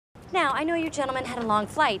Now, I know you gentlemen had a long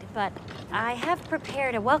flight, but I have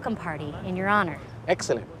prepared a welcome party in your honor.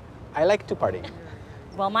 Excellent. I like to party.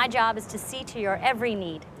 Well, my job is to see to your every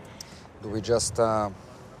need. Do we just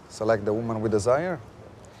select the woman we desire?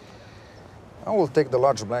 I will take the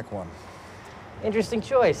large black one. Interesting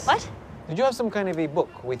choice. What? Did you have some kind of a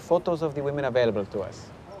book with photos of the women available to us?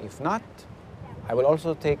 If not, I will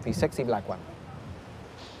also take the sexy black one.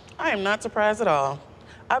 I am not surprised at all.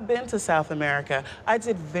 I've been to South America. I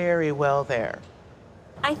did very well there.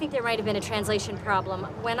 I think there might have been a translation problem.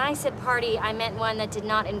 When I said party, I meant one that did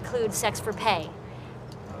not include sex for pay,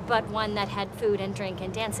 but one that had food and drink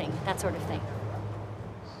and dancing, that sort of thing.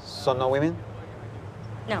 So no women?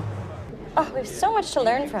 No. Oh, we have so much to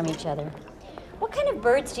learn from each other. What kind of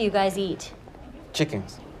birds do you guys eat?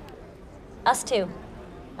 Chickens. Us too.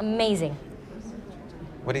 Amazing.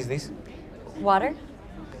 What is this? Water?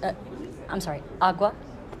 I'm sorry, agua?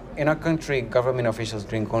 In our country, government officials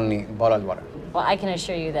drink only bottled water. Well, I can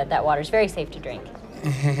assure you that that water is very safe to drink.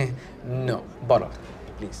 No, bottled,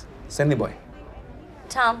 please. Send the boy.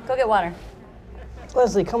 Tom, go get water.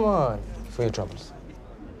 Leslie, come on. For your troubles.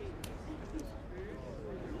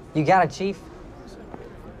 You got it, Chief.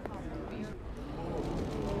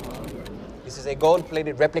 This is a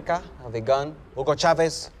gold-plated replica of the gun Hugo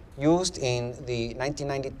Chavez used in the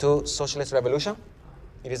 1992 Socialist Revolution.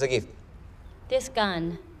 It is a gift. This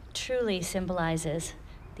gun truly symbolizes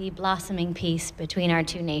the blossoming peace between our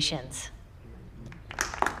two nations.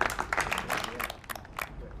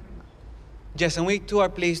 Yes, and we too are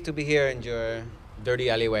pleased to be here in your dirty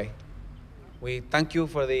alleyway. We thank you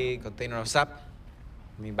for the container of sap,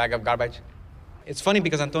 the bag of garbage. It's funny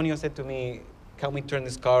because Antonio said to me, can we turn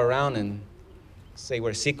this car around and say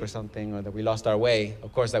we're sick or something, or that we lost our way?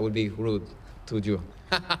 Of course, that would be rude to you.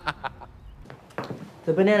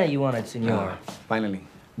 The banana you wanted, senor. Finally,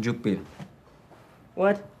 you peel.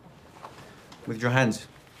 What? With your hands,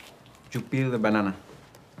 you peel the banana.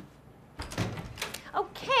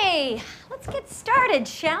 Okay, let's get started,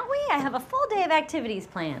 shall we? I have a full day of activities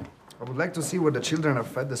planned. I would like to see where the children are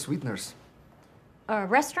fed the sweeteners. A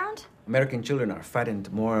restaurant? American children are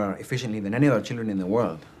fattened more efficiently than any other children in the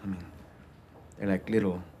world. I mean, they're like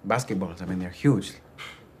little basketballs. I mean, they're huge.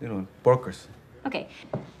 Little porkers. Okay,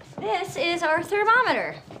 this is our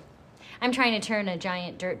thermometer. I'm trying to turn a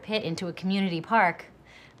giant dirt pit into a community park,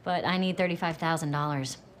 but I need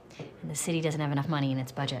 $35,000. And the city doesn't have enough money in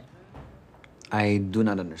its budget. I do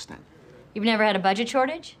not understand. You've never had a budget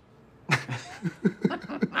shortage?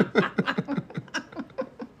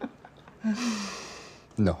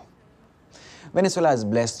 No. Venezuela is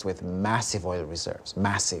blessed with massive oil reserves.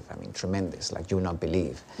 Massive, I mean, tremendous, like you would not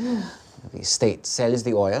believe. The state sells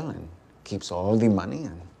the oil and keeps all the money,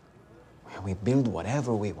 and we build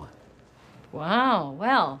whatever we want. Wow,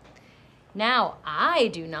 well, now I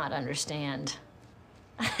do not understand.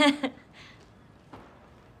 I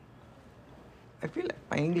feel like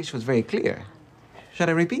my English was very clear. Should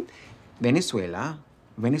I repeat? Venezuela,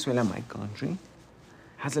 my country,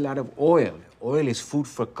 has a lot of oil. Oil is food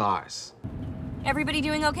for cars. Everybody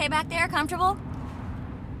doing okay back there? Comfortable?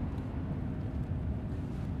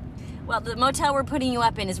 Well, the motel we're putting you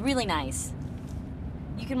up in is really nice.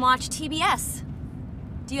 You can watch TBS.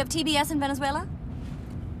 Do you have TBS in Venezuela?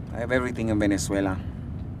 I have everything in Venezuela.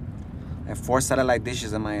 I have 4 satellite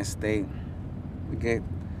dishes on my estate. We get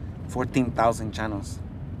 14,000 channels.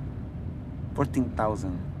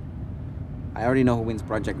 14,000. I already know who wins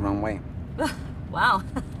Project Runway. Wow,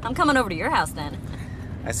 I'm coming over to your house then.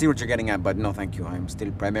 I see what you're getting at, but no thank you. I'm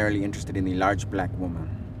still primarily interested in the large black woman.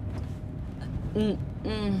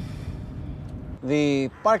 The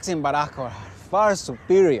parks in Barranco are far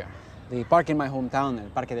superior. The park in my hometown, El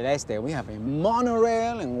Parque del Este, we have a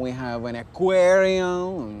monorail, and we have an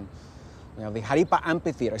aquarium, and we have the Jaripa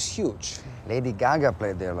Amphitheater. It's huge. Lady Gaga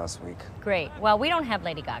played there last week. Great. Well, we don't have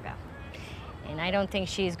Lady Gaga. And I don't think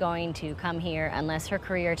she's going to come here unless her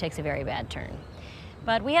career takes a very bad turn.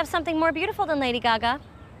 But we have something more beautiful than Lady Gaga.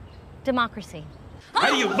 Democracy. How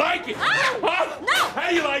do you like it? Huh? No! How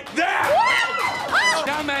do you like that?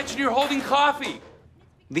 Now imagine you're holding coffee.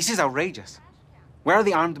 This is outrageous. Where are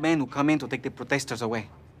the armed men who come in to take the protesters away?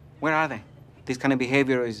 Where are they? This kind of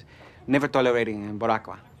behavior is never tolerated in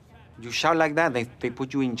Boracua. You shout like that, they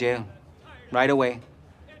put you in jail right away.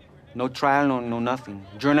 No trial, no nothing.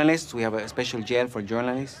 Journalists, we have a special jail for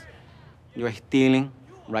journalists. You're stealing,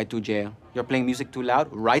 right to jail. You're playing music too loud,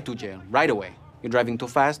 right to jail, right away. You're driving too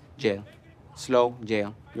fast, jail. Slow,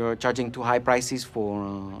 jail. You're charging too high prices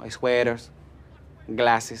for sweaters,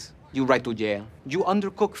 glasses. You right to jail. You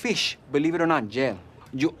undercook fish, believe it or not, jail.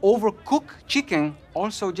 You overcook chicken,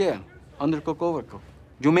 also jail. Undercook, overcook.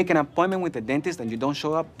 You make an appointment with the dentist and you don't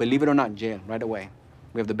show up, believe it or not, jail right away.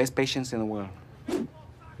 We have the best patients in the world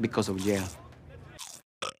because of jail.